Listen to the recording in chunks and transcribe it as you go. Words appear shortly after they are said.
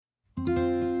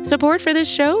Support for this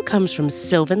show comes from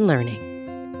Sylvan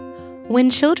Learning. When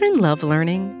children love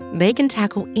learning, they can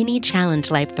tackle any challenge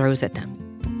life throws at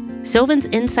them. Sylvan's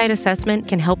Insight Assessment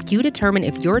can help you determine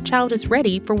if your child is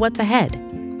ready for what's ahead.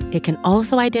 It can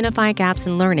also identify gaps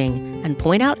in learning and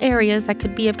point out areas that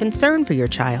could be of concern for your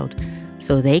child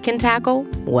so they can tackle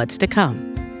what's to come.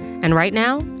 And right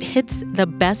now, it's the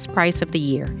best price of the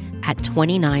year at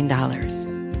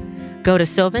 $29. Go to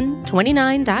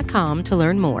sylvan29.com to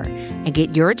learn more and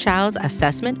get your child's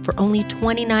assessment for only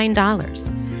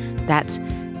 $29. That's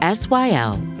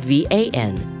SYLVAN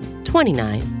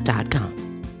 29.com.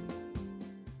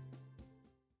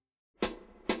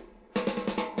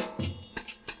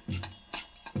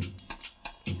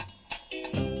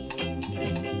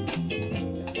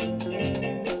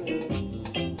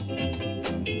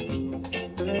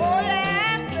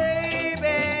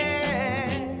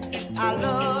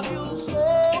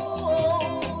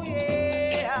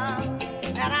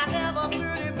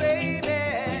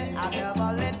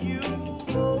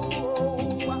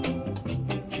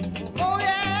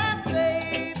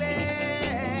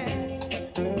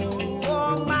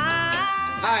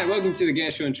 Welcome to the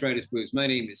Gastroenteritis Blues. My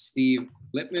name is Steve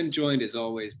Lippman, joined as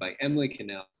always by Emily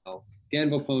Cannell.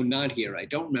 Dan Volpone not here. I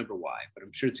don't remember why, but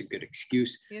I'm sure it's a good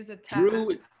excuse. He has a test.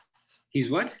 Drew, he's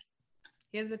what?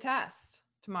 He has a test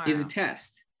tomorrow. He has a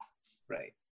test.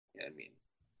 Right. Yeah, I mean,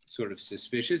 sort of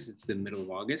suspicious. It's the middle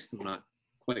of August. I'm not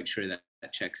quite sure that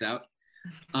checks out.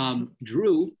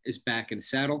 Drew is back in the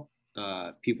saddle.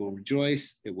 People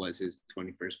rejoice. It was his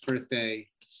 21st birthday.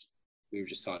 We were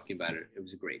just talking about it. It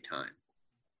was a great time.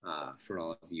 For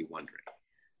all of you wondering.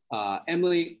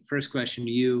 Emily, first question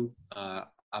to you.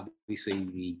 Obviously,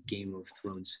 the Game of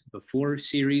Thrones Before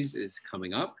series is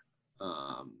coming up.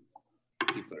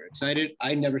 People are excited.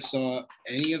 I never saw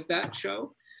any of that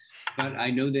show, but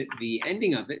I know that the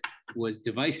ending of it was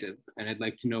divisive, and I'd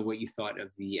like to know what you thought of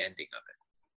the ending of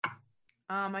it.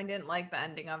 I didn't like the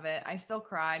ending of it. I still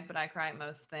cried, but I cry at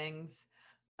most things.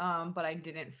 But I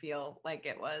didn't feel like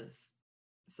it was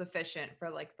sufficient for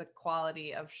like the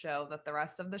quality of show that the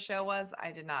rest of the show was.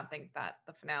 I did not think that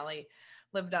the finale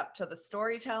lived up to the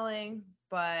storytelling,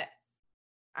 but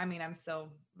I mean, I'm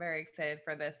so very excited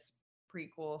for this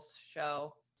prequel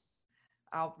show.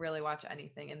 I'll really watch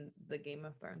anything in the Game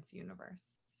of Thrones universe.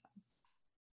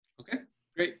 Okay,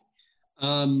 great.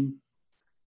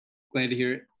 Glad to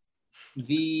hear it.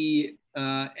 The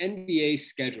NBA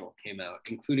schedule came out,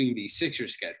 including the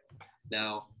Sixers schedule.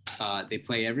 Now, they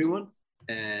play everyone.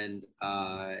 And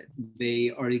they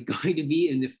are going to be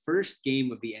in the first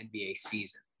game of the NBA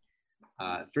season.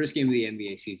 First game of the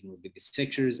NBA season will be the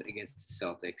Sixers against the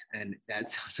Celtics. And that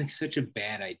sounds like such a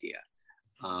bad idea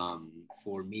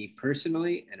for me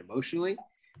personally and emotionally.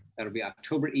 That'll be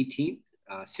October 18th,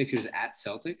 Sixers at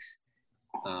Celtics.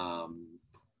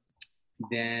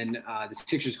 Then the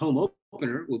Sixers home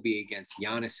opener will be against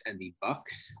Giannis and the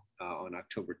Bucks on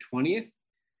October 20th.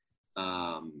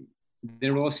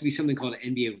 There will also be something called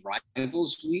NBA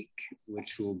Rivals Week,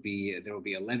 which will be, there will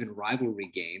be 11 rivalry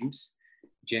games,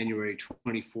 January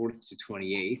 24th to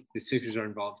 28th. The Sixers are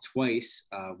involved twice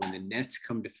when the Nets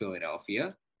come to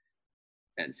Philadelphia.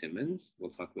 Ben Simmons,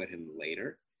 we'll talk about him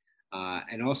later.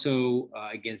 And also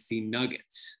against the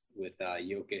Nuggets with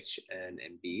Jokic and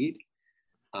Embiid.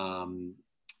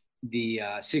 The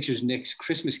Sixers-Knicks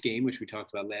Christmas game, which we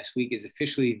talked about last week, is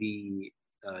officially the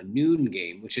noon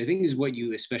game, which I think is what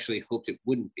you especially hoped it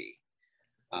wouldn't be,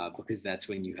 because that's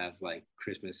when you have like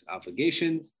Christmas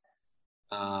obligations.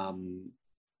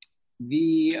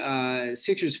 The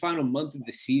Sixers' final month of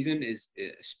the season is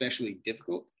especially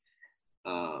difficult.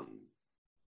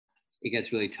 It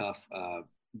gets really tough.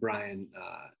 Brian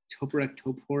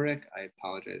Toporek, I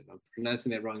apologize if I'm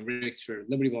pronouncing that wrong. Rick's for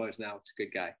Liberty Ballers now. It's a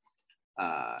good guy.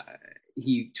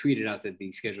 He tweeted out that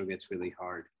the schedule gets really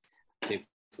hard. They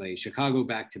play Chicago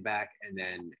back-to-back, and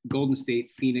then Golden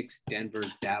State, Phoenix, Denver,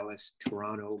 Dallas,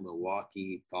 Toronto,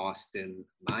 Milwaukee, Boston,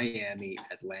 Miami,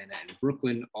 Atlanta, and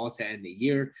Brooklyn, all to end the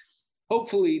year.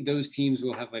 Hopefully those teams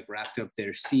will have like wrapped up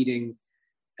their seeding,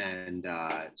 and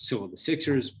so will the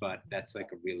Sixers, but that's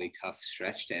like a really tough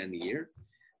stretch to end the year.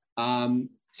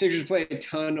 Sixers play a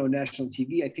ton on national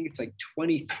TV. I think it's like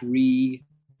 23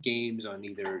 games on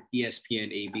either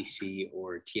ESPN, ABC,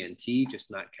 or TNT, just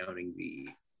not counting the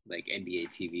like NBA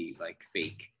TV, like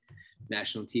fake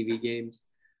national TV games.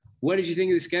 What did you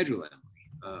think of the schedule,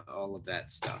 Emily? All of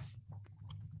that stuff.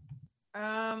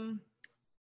 I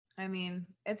mean,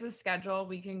 it's a schedule.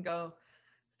 We can go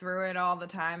through it all the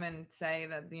time and say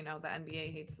that, you know, the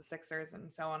NBA hates the Sixers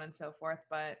and so on and so forth,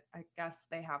 but I guess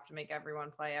they have to make everyone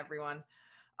play everyone.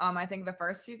 I think the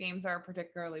first 2 games are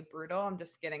particularly brutal. I'm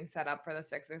just getting set up for the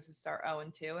Sixers to start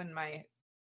 0-2 and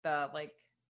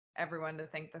everyone to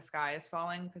think the sky is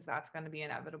falling, because that's going to be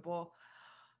inevitable.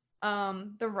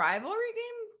 The rivalry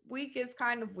game week is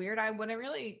kind of weird. I wouldn't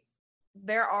really,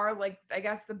 there are I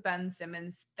guess the Ben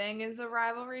Simmons thing is a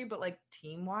rivalry, but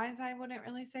team wise, I wouldn't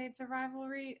really say it's a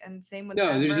rivalry. And same with no,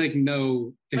 Denver. there's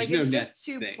no it's Nets just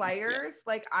 2 thing. players.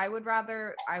 Yeah. I would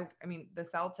rather, I mean, the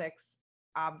Celtics,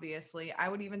 obviously. I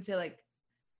would even say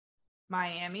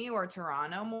Miami or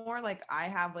Toronto more. I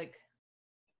have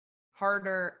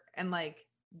harder and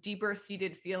deeper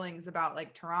seated feelings about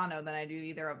Toronto than I do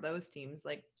either of those teams.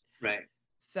 Right.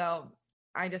 So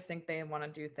I just think they want to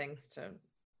do things to,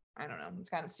 I don't know, it's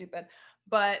kind of stupid.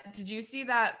 But did you see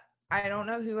that? I don't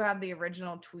know who had the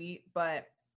original tweet, but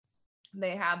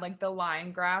they had the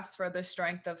line graphs for the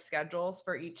strength of schedules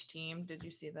for each team. Did you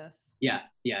see this? Yeah.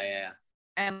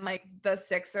 And the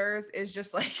Sixers is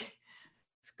just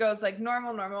goes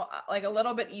normal, a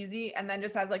little bit easy, and then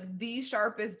just has the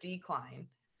sharpest decline.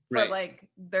 Right. But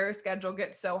their schedule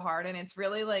gets so hard, and it's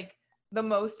really the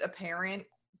most apparent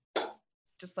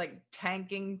just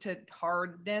tanking to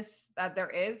hardness that there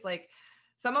is.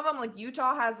 Some of them,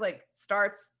 Utah has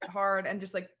starts hard and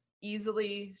just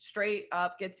easily straight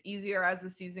up, gets easier as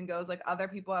the season goes. Other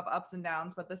people have ups and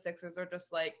downs, but the Sixers are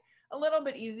just a little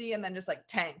bit easy and then just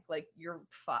tank, you're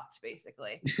fucked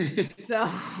basically.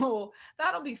 So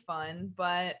that'll be fun.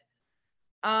 But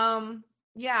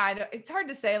yeah, it's hard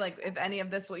to say if any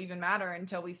of this will even matter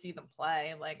until we see them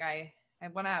play. I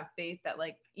want to have faith that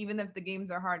even if the games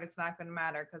are hard, it's not going to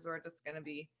matter, because we're just going to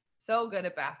be so good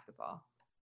at basketball.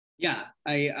 Yeah,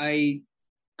 I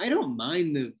don't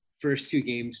mind the first 2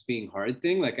 games being hard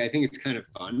thing. I think it's kind of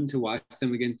fun to watch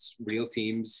them against real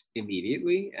teams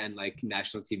immediately, and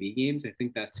national TV games. I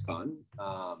think that's fun.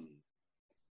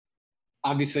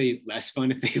 Obviously less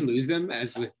fun if they lose them,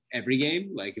 as with every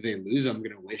game. If they lose, I'm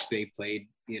going to wish they played,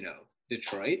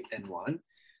 Detroit and won.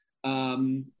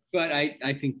 But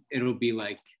I think it'll be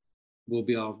we'll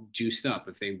be all juiced up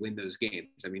if they win those games.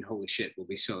 I mean, holy shit, we'll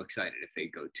be so excited if they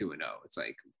go 2-0. It's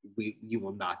you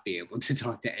will not be able to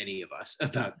talk to any of us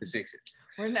about the Sixers.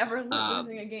 We're never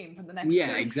losing a game for the next 3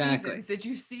 exactly. seasons. Did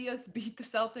you see us beat the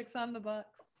Celtics on the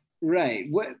Bucks? Right.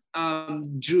 What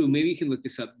Drew, maybe you can look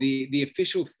this up. The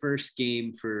official first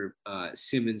game for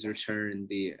Simmons' return,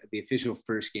 the official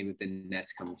first game that the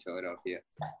Nets come to Philadelphia.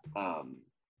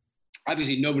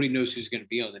 Obviously nobody knows who's going to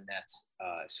be on the Nets,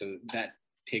 so that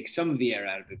takes some of the air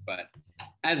out of it. But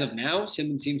as of now,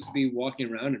 Simmons seems to be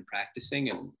walking around and practicing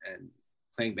and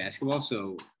playing basketball.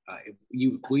 So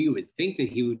you would think that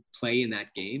he would play in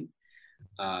that game,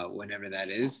 whenever that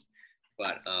is.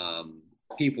 But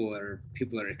people are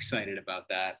excited about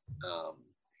that.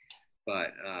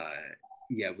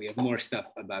 Yeah, we have more stuff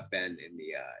about Ben in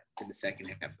the second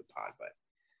half of the pod.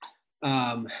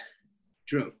 But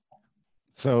Drew.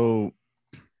 So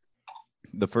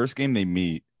the first game they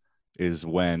meet is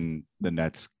when the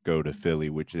Nets go to Philly,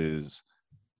 which is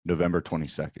November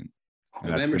 22nd.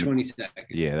 November 22nd.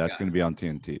 Yeah, that's going to be on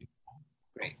TNT.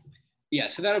 Great. Yeah,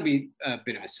 so that'll be a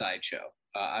bit of a sideshow.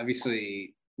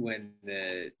 Obviously, when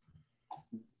the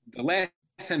last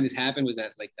time this happened was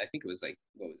at I think it was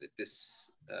what was it,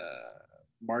 this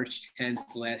March 10th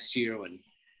last year, when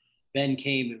Ben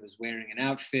came and was wearing an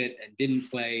outfit and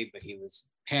didn't play, but he was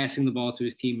passing the ball to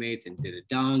his teammates and did a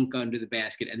dunk under the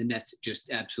basket, and the Nets just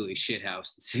absolutely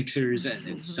shithoused the Sixers, and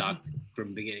it sucked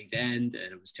from beginning to end,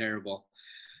 and it was terrible.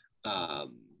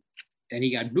 And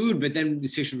he got booed, but then the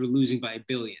Sixers were losing by $1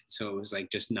 billion, so it was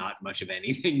just not much of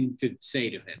anything to say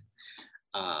to him.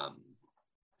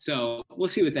 So we'll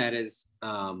see what that is,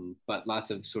 but lots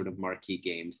of sort of marquee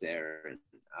games there. And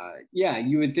yeah,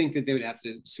 you would think that they would have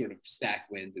to sort of stack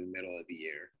wins in the middle of the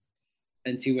year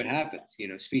and see what happens.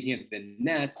 Speaking of the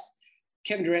Nets,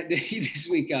 Kevin Durant this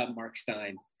week, Mark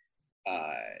Stein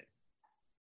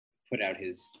put out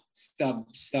his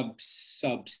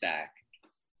Substack,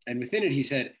 and within it he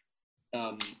said,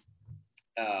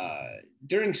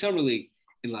 during Summer League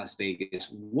in Las Vegas,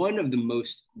 one of the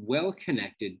most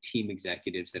well-connected team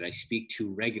executives that I speak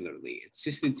to regularly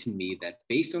insisted to me that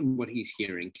based on what he's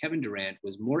hearing, Kevin Durant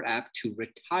was more apt to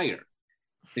retire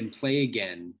than play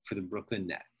again for the Brooklyn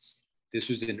Nets. This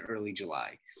was in early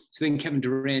July. So then Kevin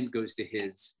Durant goes to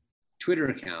his Twitter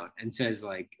account and says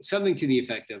something to the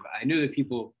effect of, I know that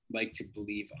people like to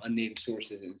believe unnamed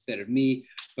sources instead of me,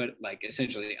 but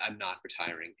essentially I'm not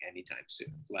retiring anytime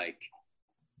soon.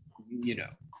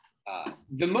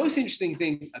 The most interesting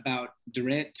thing about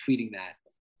Durant tweeting that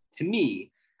to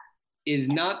me is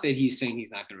not that he's saying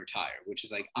he's not going to retire, which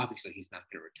is like, obviously he's not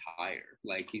going to retire.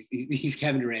 Like he's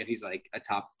Kevin Durant. He's like a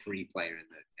top 3 player in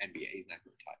the NBA. He's not going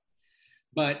to retire.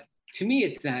 But to me,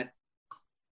 it's that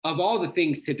of all the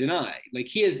things to deny, like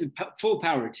he has the full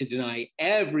power to deny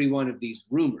every one of these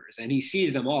rumors, and he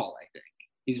sees them all, I think.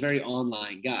 He's a very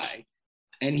online guy,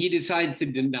 and he decides to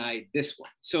deny this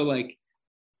one. So like,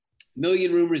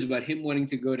 million rumors about him wanting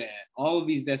to go to all of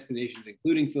these destinations,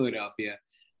 including Philadelphia,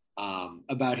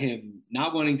 about him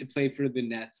not wanting to play for the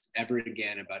Nets ever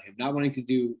again, about him not wanting to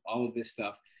do all of this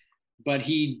stuff. But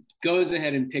he goes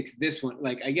ahead and picks this one.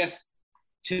 Like, I guess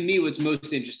to me, what's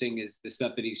most interesting is the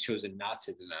stuff that he's chosen not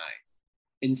to deny,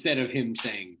 instead of him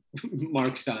saying,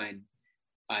 Mark Stein,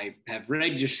 I have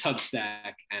read your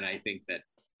Substack, and I think that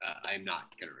I'm not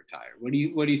going to retire. What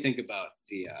do you think about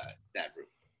that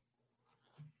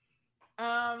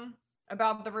rumor?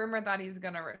 About the rumor that he's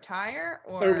going to retire,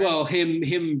 or well,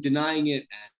 him denying it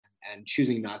and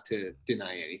choosing not to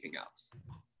deny anything else.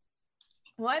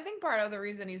 Well, I think part of the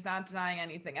reason he's not denying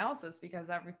anything else is because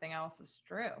everything else is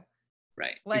true.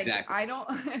 Right. Like, exactly. I don't,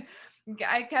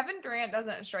 Kevin Durant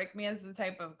doesn't strike me as the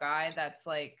type of guy that's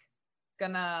like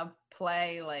gonna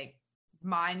play like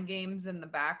mind games in the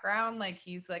background. Like,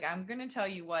 he's like, I'm gonna tell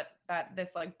you this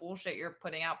like bullshit you're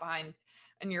putting out behind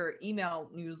in your email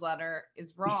newsletter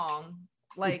is wrong.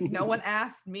 Like, no one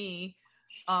asked me.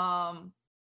 And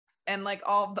like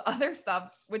all the other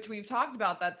stuff, which we've talked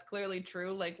about, that's clearly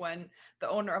true. Like when the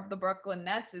owner of the Brooklyn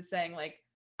Nets is saying like,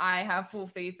 I have full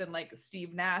faith in like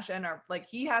Steve Nash, and like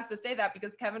he has to say that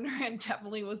because Kevin Durant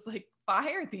definitely was like,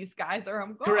 fire these guys or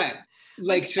I'm gone. Correct.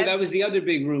 Like, so that was the other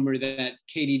big rumor that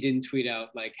Katie didn't tweet out,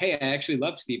 like, hey, I actually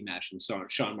love Steve Nash and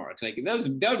Sean Marks. Like, that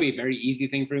would be a very easy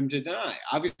thing for him to deny.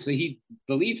 Obviously, he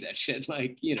believes that shit.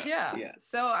 Like, you know. Yeah.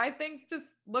 So I think just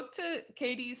look to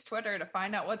Katie's Twitter to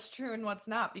find out what's true and what's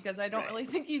not, because I don't really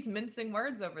think he's mincing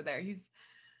words over there. He's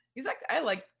like,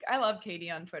 I love Katie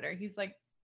on Twitter. He's like,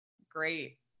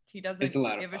 great. He doesn't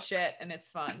give a shit, and it's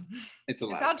fun. It's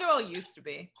how Joel used to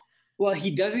be. Well,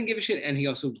 he doesn't give a shit, and he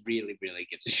also really, really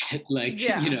gives a shit. Like,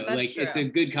 you know, like true. It's a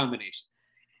good combination.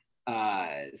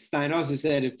 Stein also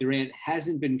said if Durant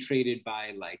hasn't been traded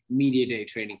by like Media Day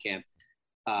training camp,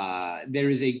 there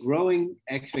is a growing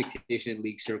expectation in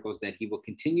league circles that he will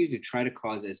continue to try to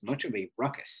cause as much of a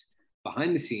ruckus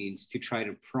behind the scenes to try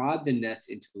to prod the Nets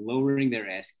into lowering their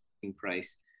asking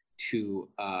price to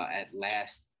at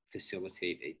last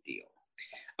facilitate a deal.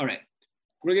 All right.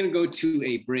 We're going to go to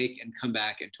a break and come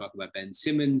back and talk about Ben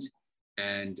Simmons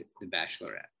and The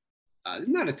Bachelorette. There's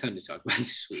not a ton to talk about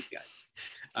this week, guys.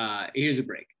 Here's a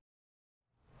break.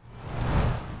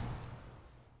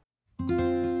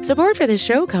 Support for this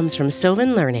show comes from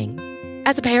Sylvan Learning.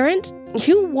 As a parent,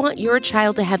 you want your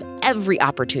child to have every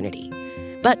opportunity,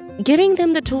 but giving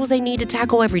them the tools they need to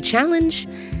tackle every challenge,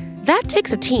 that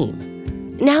takes a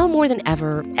team. Now more than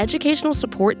ever, educational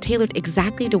support tailored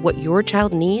exactly to what your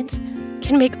child needs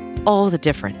can make all the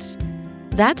difference.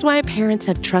 That's why parents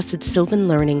have trusted Sylvan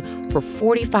Learning for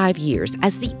 45 years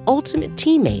as the ultimate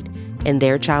teammate in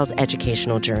their child's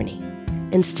educational journey,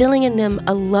 instilling in them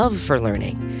a love for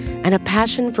learning and a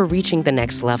passion for reaching the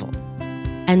next level.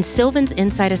 And Sylvan's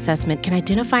Insight Assessment can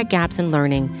identify gaps in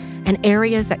learning and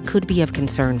areas that could be of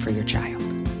concern for your child.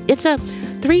 It's a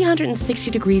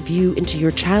 360-degree view into your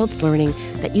child's learning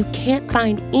that you can't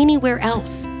find anywhere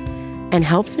else, and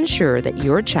helps ensure that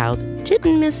your child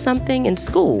didn't miss something in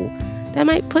school that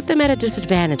might put them at a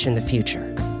disadvantage in the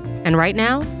future. And right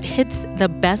now, it's the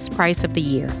best price of the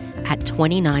year at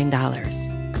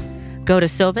 $29. Go to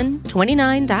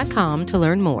sylvan29.com to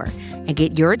learn more and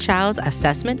get your child's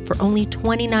assessment for only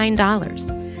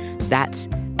 $29. That's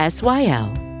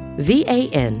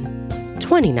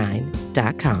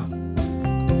SYLVAN29.com.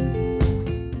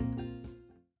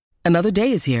 Another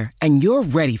day is here, and you're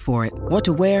ready for it. What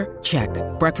to wear? Check.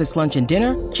 Breakfast, lunch, and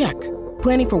dinner? Check.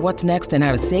 Planning for what's next and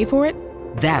how to save for it?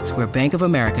 That's where Bank of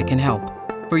America can help.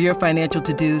 For your financial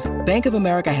to-dos, Bank of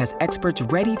America has experts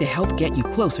ready to help get you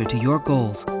closer to your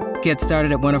goals. Get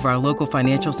started at one of our local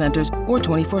financial centers or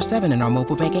 24/7 in our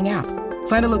mobile banking app.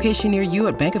 Find a location near you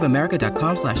at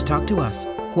bankofamerica.com/talktous.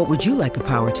 What would you like the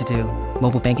power to do?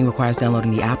 Mobile banking requires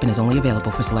downloading the app and is only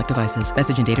available for select devices.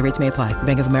 Message and data rates may apply.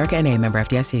 Bank of America NA, member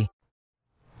FDIC.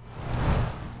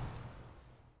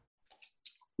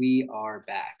 We are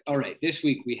back. All right. This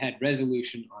week we had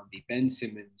resolution on the Ben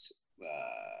Simmons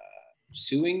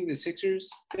suing the Sixers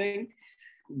thing.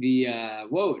 The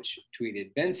Woj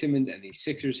tweeted, Ben Simmons and the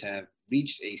Sixers have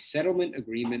reached a settlement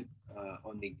agreement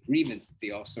on the grievance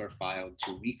the All-Star filed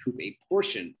to recoup a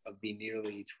portion of the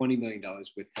nearly $20 million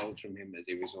withheld from him as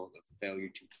a result of failure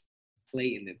to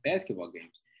play in the basketball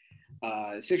games.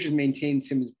 Sixers maintained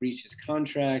Simmons breached his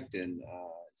contract, and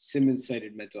Simmons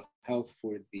cited mental health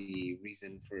for the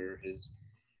reason for his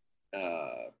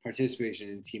participation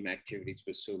in team activities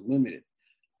was so limited.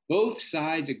 Both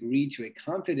sides agreed to a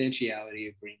confidentiality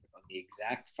agreement on the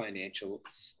exact financial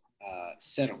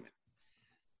settlement.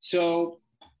 So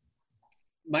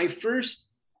my first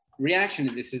reaction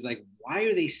to this is like, why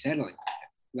are they settling?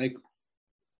 Like,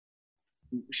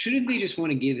 shouldn't they just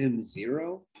want to give him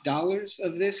 $0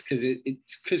 of this?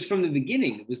 Because from the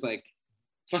beginning it was like,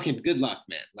 fucking good luck,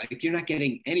 man. Like, you're not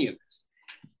getting any of this.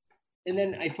 And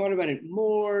then I thought about it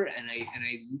more, and I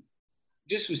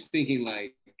just was thinking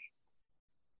like,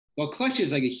 well, Clutch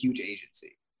is like a huge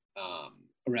agency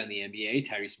around the NBA.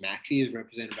 Tyrese Maxey is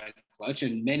represented by Clutch,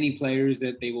 and many players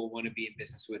that they will want to be in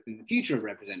business with in the future are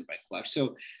represented by Clutch.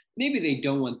 So maybe they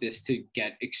don't want this to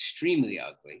get extremely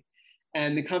ugly.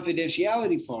 And the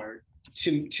confidentiality part,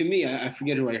 to me, I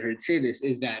forget who I heard say this,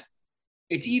 is that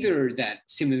it's either that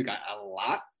Simmons got a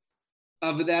lot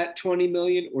of that 20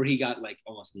 million or he got like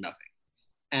almost nothing.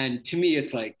 And to me,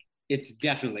 it's like, it's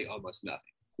definitely almost nothing.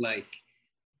 Like,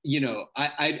 you know,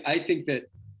 I think that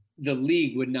the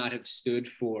league would not have stood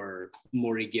for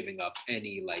Morey giving up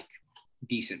any like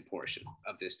decent portion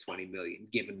of this 20 million,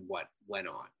 given what went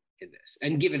on in this,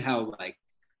 and given how like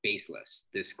baseless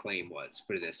this claim was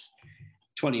for this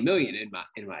 20 million in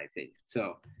my opinion.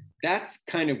 So that's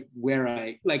kind of where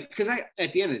I like, because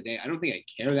at the end of the day, I don't think I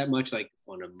care that much like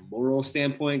on a moral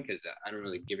standpoint, because I don't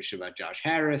really give a shit about Josh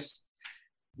Harris.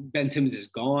 Ben Simmons is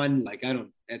gone. Like, I don't,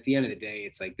 at the end of the day,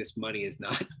 it's like this money is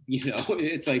not, you know,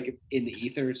 it's like in the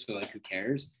ether. So like, who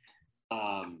cares?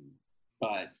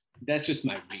 But that's just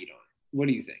my read on it. What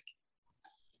do you think?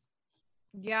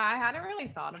 Yeah, I hadn't really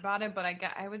thought about it, but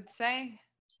I would say,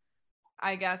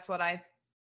 I guess what I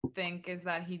think is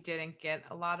that he didn't get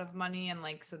a lot of money, and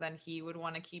like, so then he would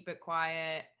want to keep it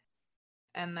quiet.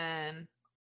 And then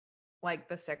like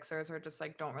the Sixers are just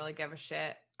like, don't really give a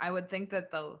shit. I would think that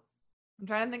I'm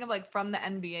trying to think of like from the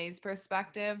NBA's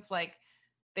perspective, like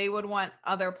they would want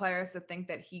other players to think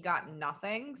that he got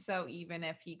nothing. So even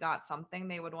if he got something,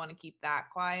 they would want to keep that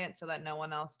quiet so that no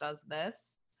one else does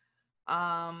this.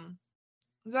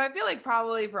 So I feel like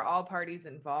probably for all parties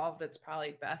involved, it's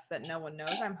probably best that no one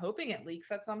knows. I'm hoping it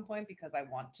leaks at some point because I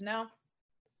want to know.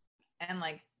 And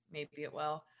like, maybe it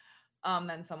will.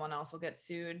 Then someone else will get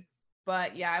sued.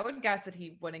 But yeah, I would guess that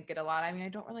he wouldn't get a lot. I mean, I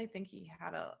don't really think he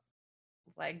had a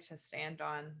leg to stand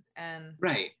on. And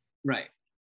Right.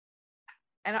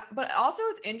 And but also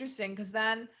it's interesting because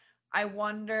then I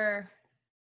wonder,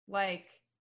 like,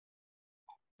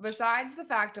 besides the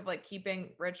fact of like keeping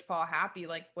Rich Paul happy,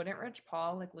 like wouldn't Rich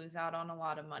Paul like lose out on a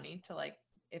lot of money to like,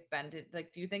 if Ben did,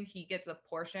 like, do you think he gets a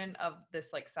portion of this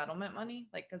like settlement money?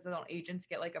 Like, because the agents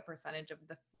get like a percentage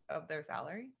of their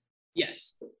salary?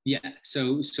 Yes. Yeah.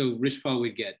 So Rich Paul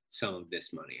would get some of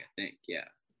this money, I think. Yeah.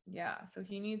 Yeah. So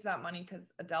he needs that money because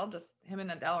him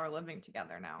and Adele are living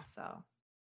together now. So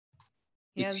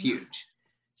it's huge.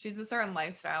 She's a certain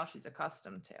lifestyle she's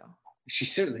accustomed to. She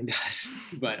certainly does.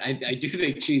 But I do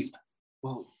think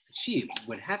she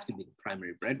would have to be the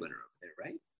primary breadwinner over there,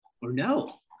 right? Or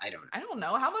no? I don't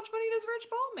know. How much money does Rich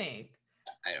Paul make?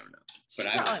 I don't know. But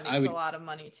I would a lot of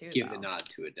money too. Give the nod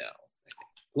to Adele. I think.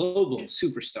 Global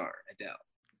superstar Adele.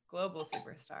 Global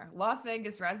superstar. Las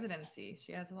Vegas residency.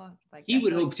 She has a lot. Like he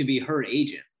would hope to be her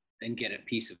agent and get a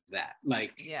piece of that.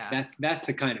 Like, yeah, that's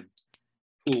the kind of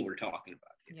pool we're talking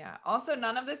about. Yeah. Also,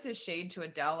 none of this is shade to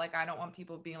Adele. Like, I don't want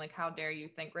people being like, "How dare you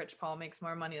think Rich Paul makes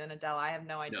more money than Adele?" I have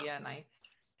no idea, and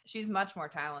she's much more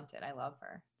talented. I love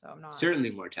her, so I'm not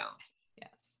certainly more talented.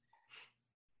 Yes.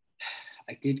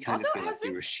 I did kind of feel like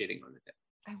you were shitting on Adele.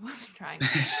 I wasn't trying to.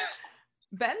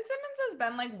 Ben Simmons has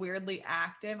been like weirdly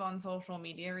active on social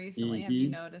media recently. Mm-hmm. Have you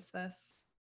noticed this?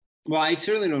 Well, I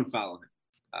certainly don't follow him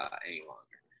any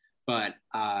longer, but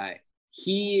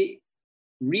he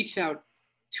reached out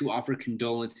to offer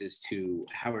condolences to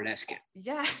Howard Eskin.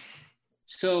 Yes.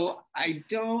 So I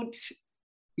don't,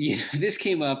 this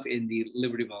came up in the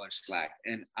Liberty Ballers Slack,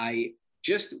 and I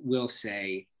just will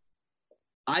say,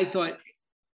 I thought,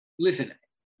 listen,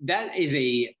 that is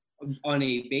on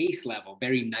a base level,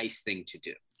 very nice thing to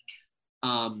do.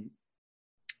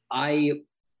 I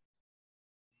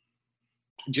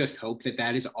just hope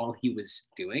that is all he was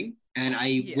doing. And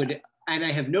and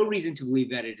I have no reason to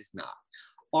believe that it is not.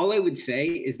 All I would say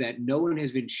is that no one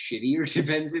has been shittier to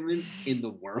Ben Simmons in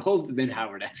the world than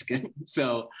Howard Eskin.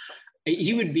 So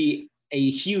he would be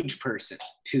a huge person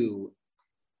to,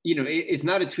 it's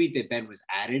not a tweet that Ben was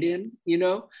added in,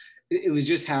 it was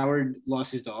just Howard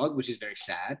lost his dog, which is very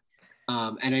sad.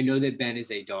 And I know that Ben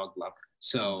is a dog lover,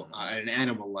 so an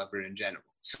animal lover in general.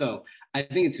 So I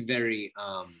think it's a very,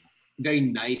 very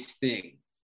nice thing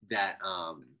that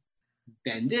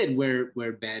Ben did,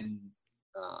 where Ben,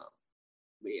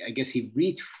 I guess he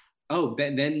He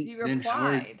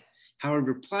replied. Howard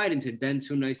replied and said, Ben,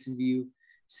 so nice of you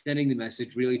sending the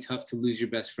message. Really tough to lose your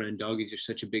best friend. Doggies are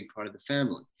such a big part of the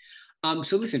family.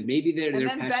 So listen, maybe they're patching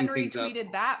things up. And then Ben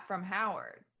retweeted that from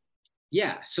Howard.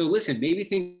 Yeah. So listen, maybe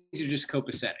things are just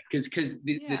copacetic because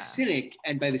the cynic,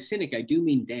 and by the cynic I do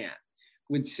mean Dan,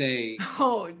 would say,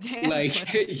 oh, Dan,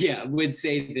 would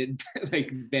say that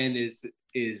like Ben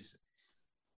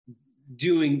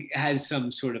has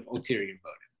some sort of ulterior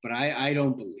motive. But I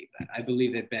don't believe that. I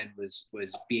believe that Ben was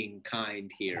being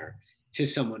kind here to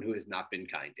someone who has not been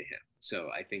kind to him. So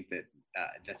I think that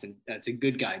that's a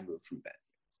good guy move from Ben.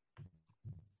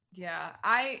 Yeah,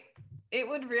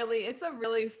 it's a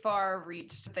really far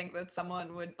reach to think that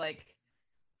someone would like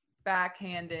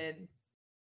backhanded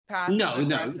pass. No,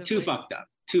 too fucked up.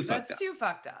 That's too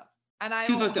fucked up. And I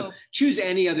fucked up. Choose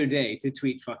any other day to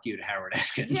tweet "fuck you" to Howard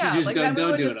Eskin. Yeah, just like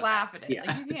don't do just it. Laugh at it. Yeah.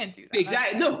 Like you can't do that.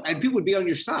 Exactly. No, and people would be on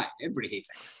your side. Everybody hates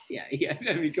that. Yeah.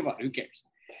 I mean, come on, who cares?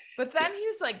 But then he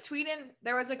was like tweeting.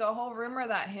 There was like a whole rumor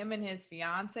that him and his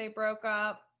fiance broke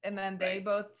up, and then they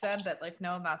both said that like,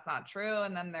 no, that's not true.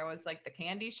 And then there was like the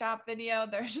candy shop video.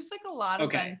 There's just like a lot of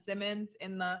Ben Simmons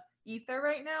in the ether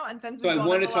right now. And since we I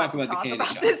want to talk about the candy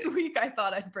shop this week, I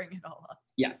thought I'd bring it all up.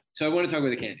 Yeah. So I want to talk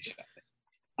about the candy shop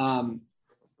thing.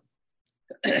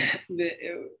 If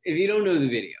you don't know the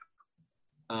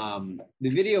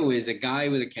video is a guy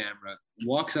with a camera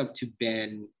walks up to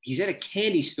Ben. He's at a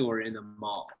candy store in the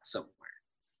mall somewhere.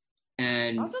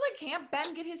 And also, like, can't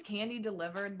Ben get his candy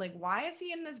delivered? Like, why is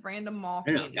he in this random mall?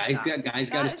 I don't know. Guy's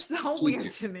got his so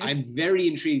weird to me. I'm very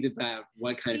intrigued about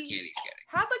what kind of candy he's getting.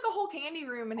 Had like a whole candy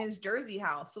room in his Jersey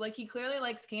house. So like he clearly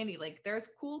likes candy. Like there's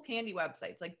cool candy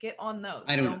websites. Like get on those.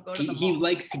 I don't know. Go to the he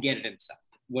likes to get it himself.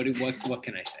 What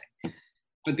can I say?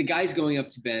 But the guy's going up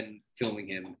to Ben, filming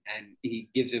him, and he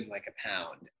gives him like a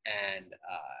pound. And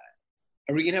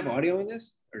are we gonna have audio in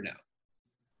this or no?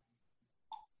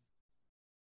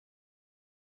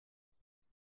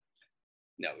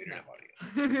 No, we don't have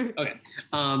audio. Okay.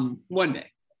 One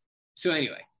day. So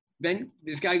anyway,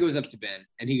 this guy goes up to Ben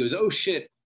and he goes, "Oh shit,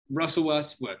 Russell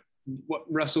Westbrook,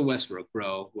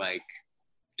 bro? Like,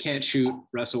 can't shoot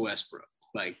Russell Westbrook."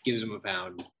 Like, gives him a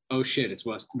pound. "Oh shit, it's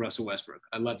Russell Westbrook.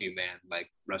 I love you, man. Like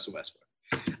Russell Westbrook."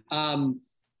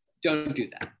 Don't do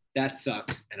that. That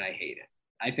sucks, and I hate it.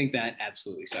 I think that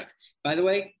absolutely sucks. By the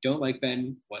way, don't like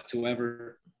Ben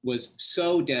whatsoever. Was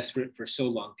so desperate for so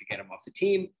long to get him off the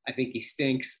team. I think he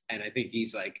stinks, and I think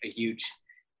he's like a huge,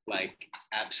 like,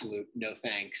 absolute no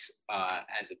thanks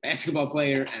as a basketball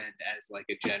player and as like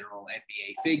a general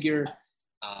NBA figure.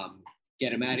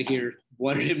 Get him out of here.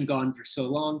 Wanted him gone for so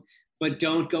long, but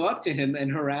don't go up to him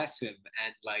and harass him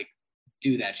and like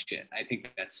do that shit. I think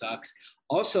that sucks.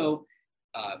 Also,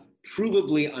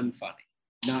 provably unfunny,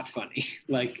 not funny.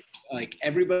 like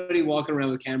everybody walking around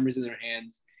with cameras in their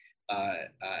hands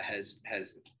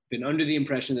has been under the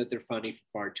impression that they're funny for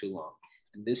far too long.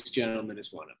 And this gentleman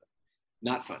is one of them.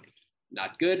 Not funny,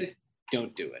 not good.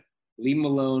 Don't do it. Leave him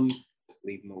alone.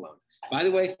 Leave him alone. By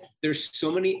the way, there's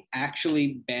so many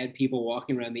actually bad people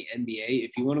walking around the NBA.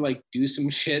 If you want to like do some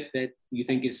shit that you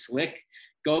think is slick,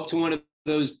 go up to one of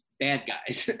those bad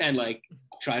guys and like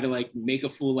try to like make a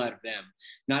fool out of them.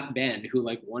 Not Ben, who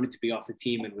like wanted to be off the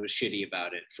team and was shitty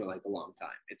about it for like a long time.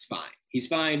 It's fine. He's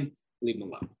fine. Leave him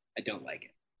alone. I don't like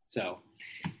it. So,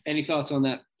 any thoughts on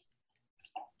that?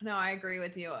 No, I agree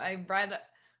with you. I read,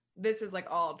 this is like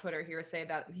all Twitter hearsay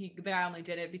that the guy only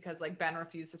did it because like Ben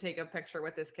refused to take a picture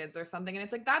with his kids or something. And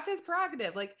it's like, that's his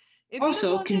prerogative. Like, if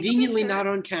also conveniently not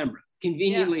on camera.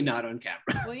 Not on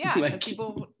camera. Well, yeah, because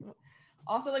people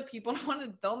also like people don't want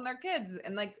to film their kids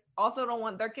and like also don't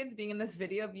want their kids being in this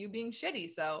video of you being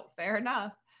shitty. So fair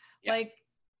enough. Yeah. Like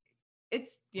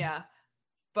it's, yeah.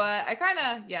 But I kind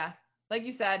of, yeah, like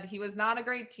you said, he was not a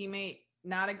great teammate,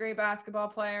 not a great basketball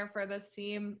player for this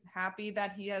team. Happy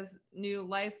that he has new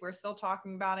life. We're still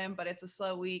talking about him, but it's a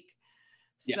slow week.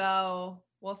 Yeah. So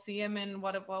we'll see him in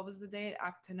what was the date?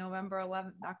 November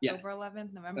 11th, October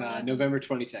 11th, November 11th? November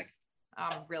 22nd.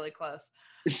 I'm really close.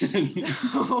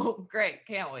 So great.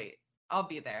 Can't wait. I'll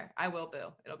be there. I will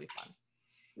boo. It'll be fun.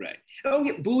 Right. Oh,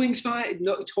 yeah. Booing's fine.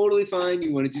 No, totally fine.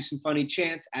 You want to do some funny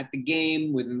chants at the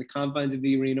game within the confines of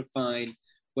the arena, fine.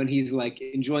 When he's like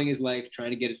enjoying his life,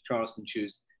 trying to get his Charleston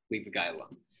shoes, leave the guy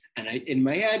alone. And in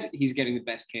my head, he's getting the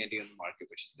best candy on the market,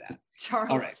 which is that.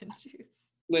 Charleston shoes.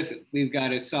 Listen, we've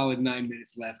got a solid 9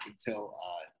 minutes left until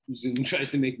Zoom tries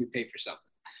to make me pay for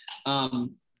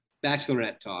something.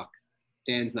 Bachelorette talk.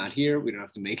 Dan's not here. We don't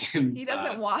have to make him. He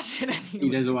doesn't watch it anymore. He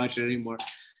doesn't watch it anymore.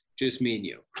 Just me and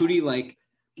you. Who do you like?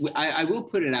 I will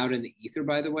put it out in the ether,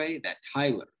 by the way, that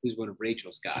Tyler, who's one of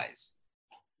Rachel's guys,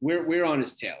 we're on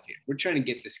his tail here. We're trying to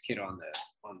get this kid on the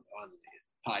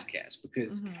podcast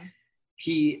because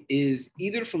he is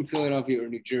either from Philadelphia or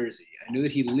New Jersey. I know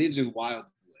that he lives in Wildwood.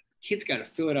 Kid's got a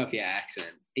Philadelphia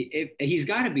accent. He's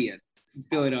got to be a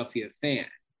Philadelphia fan.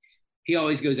 He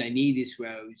always goes, "I need this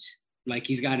Rose." Like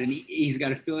he's got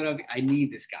a Philadelphia. I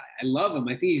need this guy. I love him.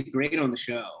 I think he's great on the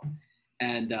show,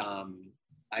 and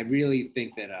I really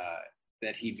think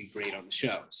that he'd be great on the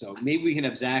show. So maybe we can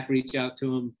have Zach reach out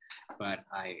to him, but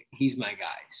he's my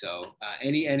guy. So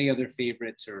any other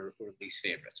favorites or least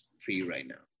favorites for you right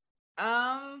now?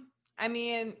 I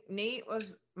mean, Nate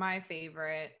was my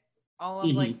favorite. All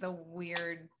of like the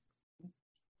weird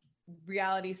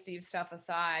reality Steve stuff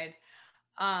aside.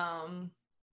 Tyler,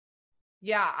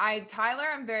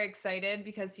 I'm very excited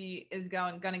because he is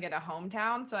gonna get a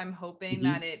hometown. So I'm hoping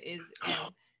that it is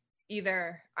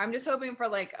I'm just hoping for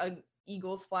like a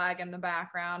Eagles flag in the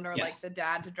background or like the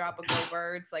dad to drop a Go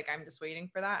Birds. Like I'm just waiting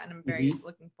for that and I'm very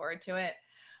looking forward to it.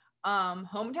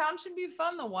 Hometown should be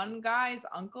fun. The one guy's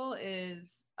uncle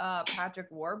is Patrick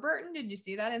Warburton. Did you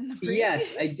see that in the previews?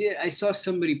 Yes, I did. I saw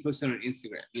somebody post it on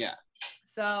Instagram. Yeah.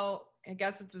 So I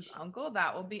guess it's his uncle.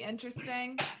 That will be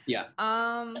interesting. Yeah.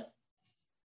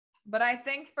 But I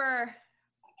think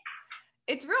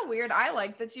it's real weird. I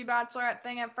liked the Two Bachelorette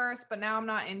thing at first, but now I'm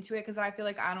not into it because I feel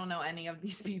like I don't know any of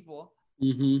these people.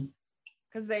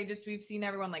 Because we've seen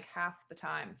everyone like half the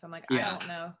time. So I'm like, I don't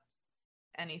know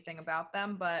anything about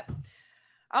them, but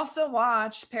I'll still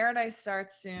watch. Paradise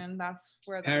starts soon. That's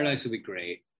where Paradise will be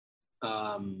great.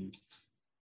 I'm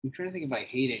trying to think if I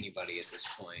hate anybody at this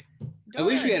point. I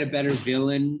wish we had a better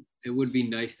villain. It would be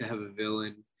nice to have a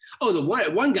villain. Oh, the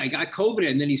one guy got COVID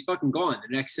and then he's fucking gone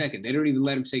the next second. They don't even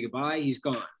let him say goodbye. He's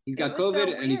gone. He's got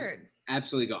COVID and he's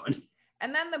absolutely gone.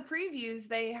 And then the previews,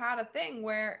 they had a thing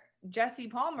where Jesse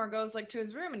Palmer goes like to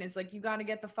his room and is like, "You got to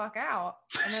get the fuck out."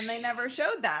 And then they never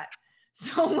showed that.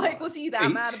 So like, was he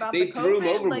that mad about the COVID? They threw him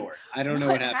overboard. Like, I don't know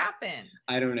what happened. happened.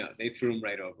 I don't know. They threw him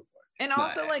right overboard. And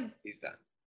also like, he's done.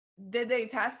 Did they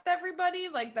test everybody?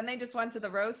 Like then they just went to the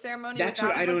rose ceremony. That's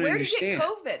what I don't understand. Where did you get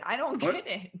COVID? I don't get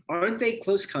it. Aren't they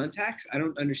close contacts? I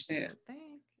don't understand.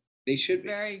 They should be.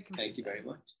 Very confusing. Thank you very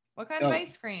much. What kind of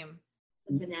ice cream?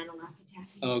 The banana Laffy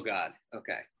Taffy. Oh God.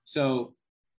 Okay. So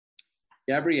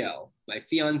Gabrielle, my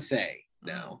fiance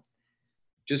now,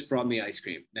 just brought me ice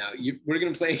cream. Now we're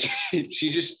gonna play. She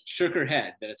just shook her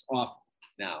head that it's awful.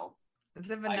 Now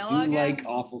is it vanilla? I do again? like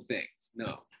awful things.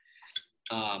 No.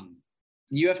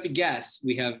 You have to guess.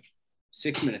 We have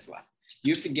 6 minutes left.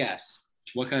 You have to guess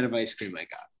what kind of ice cream I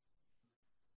got.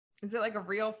 Is it like a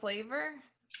real flavor?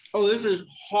 Oh, this is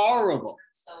horrible.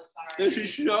 I'm so sorry. This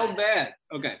is so bad.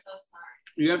 Okay. I'm so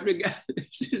sorry. You have to guess.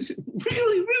 This is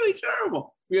really, really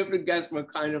terrible. You have to guess what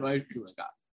kind of ice cream I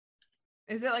got.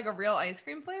 Is it like a real ice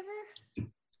cream flavor?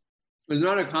 It's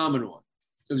not a common one.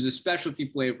 It was a specialty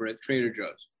flavor at Trader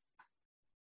Joe's.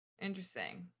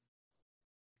 Interesting.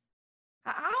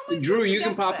 How am I Drew, you can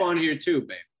guess pop that? on here too,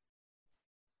 babe.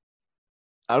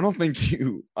 I don't think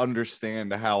you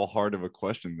understand how hard of a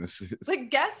question this is. It's like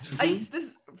guess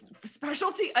this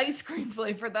specialty ice cream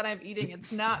flavor that I'm eating.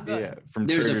 It's not good. Yeah, from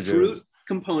There's Trader a fruit Joe's.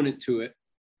 component to it.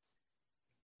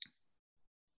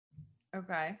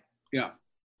 Okay. Yeah.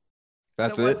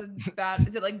 That's so it. What's bad?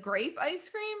 Is it like grape ice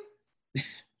cream?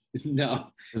 No.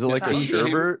 Is it like Are a you saying-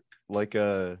 sherbet? Like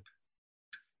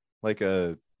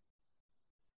a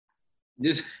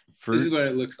This fruit? is what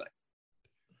it looks like.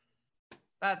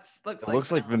 Looks It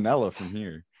looks like vanilla from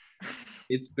here.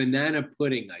 It's banana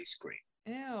pudding ice cream.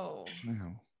 Ew.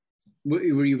 No.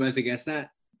 Were you about to guess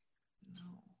that?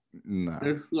 No.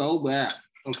 They're so bad.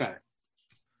 Okay.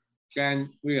 Jen,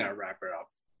 we gotta wrap it up.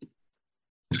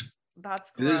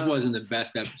 That's gross. This wasn't the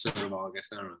best episode of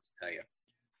August. I don't know what to tell you.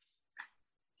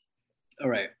 All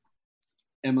right.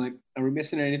 Emily, are we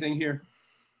missing anything here?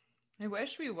 I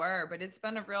wish we were, but it's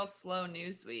been a real slow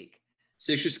news week.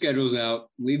 Six your schedules out.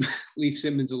 Leave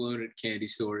Simmons alone at candy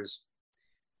stores.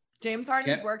 James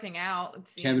Harden's working out. It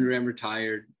seems. Kevin Durant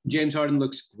retired. James Harden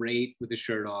looks great with his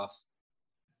shirt off.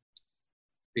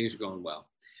 Things are going well.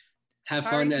 Have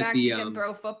fun Tyrese at Maxey the. can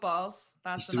throw footballs.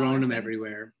 That's He's throwing another them thing.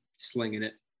 everywhere, slinging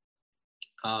it.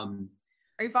 Are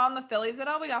you following the Phillies at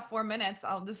all? We got 4 minutes.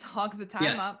 I'll just hog the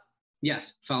time up.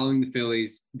 Yes, following the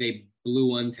Phillies. They blew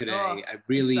one today. Oh, I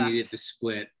really sucks. needed the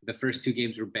split. The first 2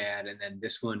 games were bad, and then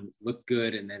this one looked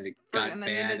good, and then it got And then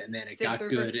you bad, just and then it sit got through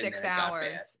good, for and then 6 it got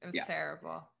hours. bad. It was Yeah.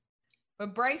 terrible.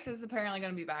 But Bryce is apparently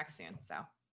going to be back soon. So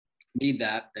Need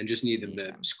that, and just need them to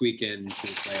Yeah. squeak in to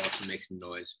the playoffs and make some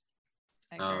noise.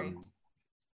 I agree.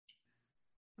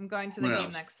 I'm going to the what game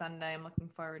else? next Sunday. I'm looking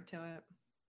forward to it.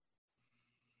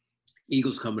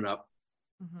 Eagles coming up.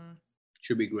 hmm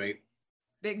Should be great.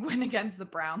 Big win against the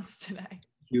Browns today.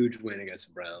 Huge win against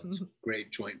the Browns.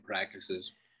 Great joint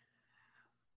practices.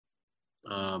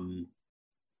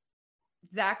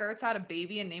 Zach Ertz had a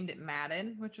baby and named it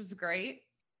Madden, which was great.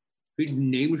 Who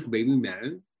named baby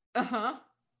Madden? Uh-huh.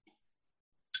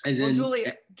 As Well, in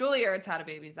Julie Ertz had a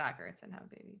baby. Zach Ertz didn't have a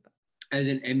baby, but as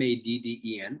in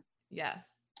Madden. yes.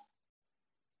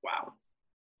 Wow.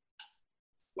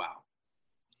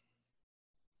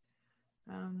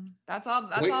 That's all.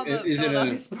 That's Wait, all the is it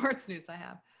Philadelphia a- sports news I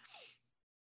have.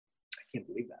 I can't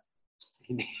believe that.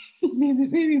 He named the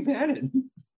baby Madden.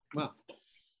 Wow.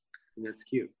 That's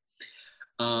cute.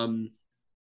 All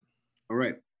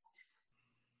right.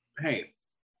 Hey.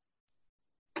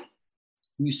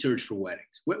 You search for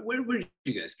weddings. Where did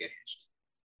you guys get hitched?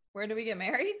 Where do we get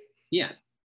married? Yeah,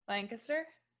 Lancaster.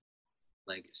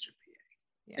 Lancaster, PA.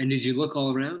 Yeah. And did you look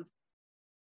all around?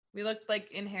 We looked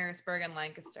like in Harrisburg and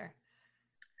Lancaster.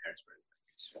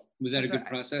 Harrisburg. Was that a That's good right.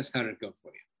 process? How did it go for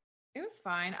you? It was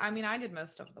fine. I mean, I did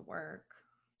most of the work.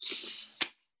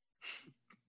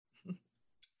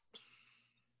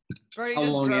 Brody How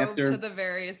just long drove after- to the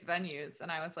various venues,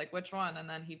 and I was like, "Which one?" And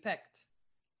then he picked.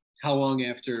 How long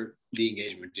after the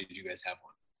engagement did you guys have one?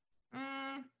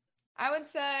 I would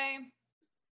say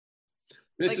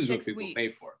This Like is what 6 people weeks.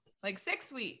 pay for. like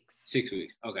 6 weeks. 6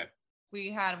 weeks. Okay.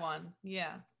 We had one.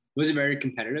 Yeah. Was it very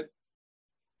competitive?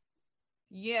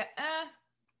 Yeah.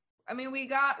 I mean, we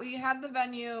had the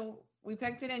venue. We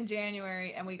picked it in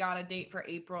January, and we got a date for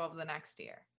April of the next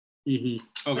year. Mm-hmm.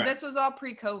 But Okay. this was all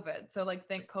pre-COVID, so like,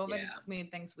 think COVID Yeah. made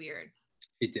things weird.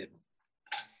 It did.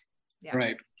 Yeah. All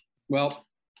right. Well,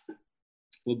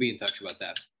 we'll be in touch about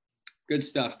that. Good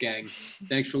stuff, gang.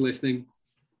 Thanks for listening.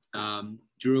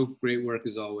 Drew, great work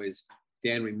as always.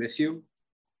 Dan, we miss you.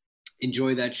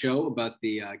 Enjoy that show about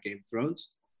the Game of Thrones.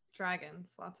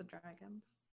 Dragons, lots of dragons.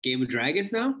 Game of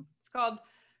Dragons now? It's called,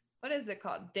 what is it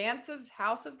called?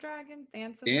 House of Dragons?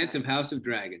 Dance of Dragons? House of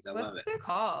Dragons. I What's love it. it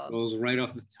called? Rolls right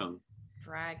off the tongue.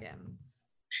 Dragons.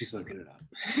 She's looking it up.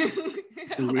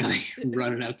 I Really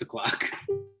running out the clock.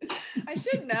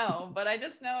 should know, but I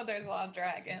just know there's a lot of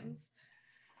dragons.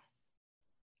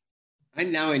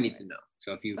 Now I need to know.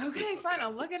 So if you Okay, fine.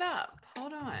 I'll look it up.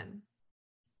 Hold on.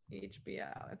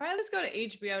 HBO. If I just go to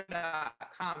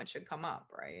HBO.com, it should come up,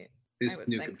 right? This I would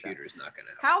new think so. computer is not going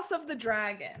to help. House of the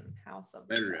Dragon. House of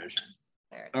the There it Dragon. is.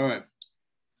 There it All is. right.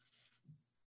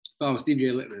 Oh, Steve J.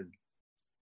 Littman.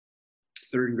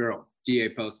 Third and Girl. DA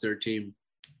Post 13.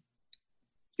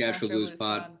 Gastro Blues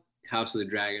Pod. House of the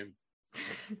Dragon.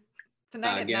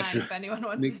 Tonight at 9, Gastro- if anyone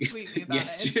wants to tweet me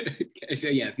about So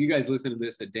yeah, if you guys listen to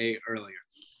this a day earlier.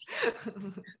 it.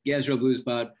 Gastro Blues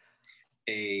Pod,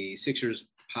 a Sixers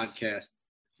podcast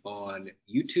on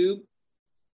YouTube.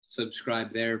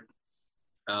 Subscribe there.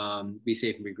 Be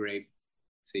safe and be great.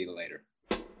 See you later.